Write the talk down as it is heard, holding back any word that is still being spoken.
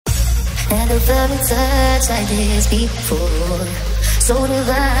Never felt a touch like this before. So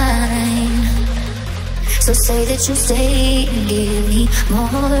divine. So say that you stay and give me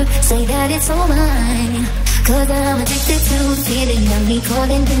more. Say that it's all mine. Cause I'm addicted to the feeling of me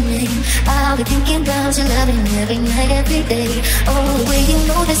calling your name. I'll be thinking about your loving every night, every day. Oh, the way you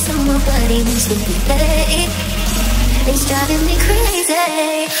know that somebody needs to be there. It's driving me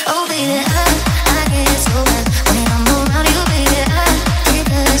crazy. Oh baby, I get so hot when I'm around you, baby. I can't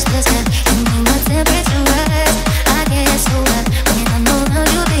touch the sky. You make my temperature rise. I get so hot when I'm around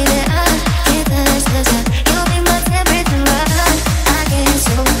you, baby. I can't touch the sky. You make my temperature rise. I get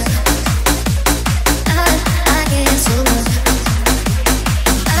so hot. I get so hot.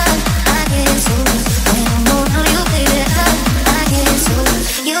 I get so hot when I'm around you, baby. I get so hot.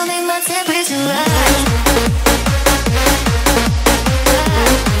 You make my temperature rise.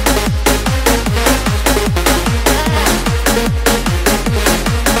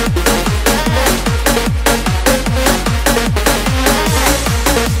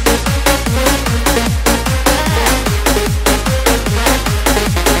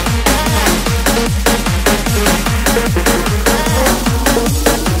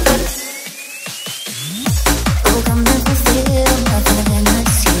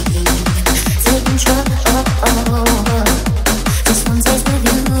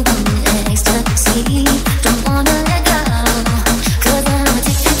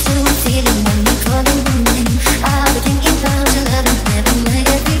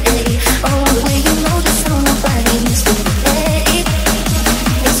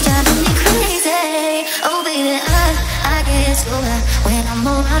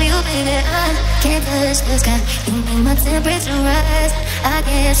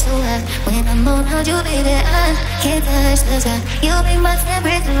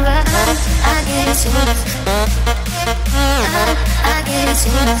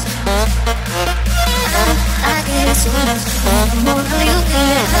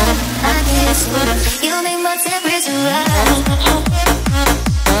 You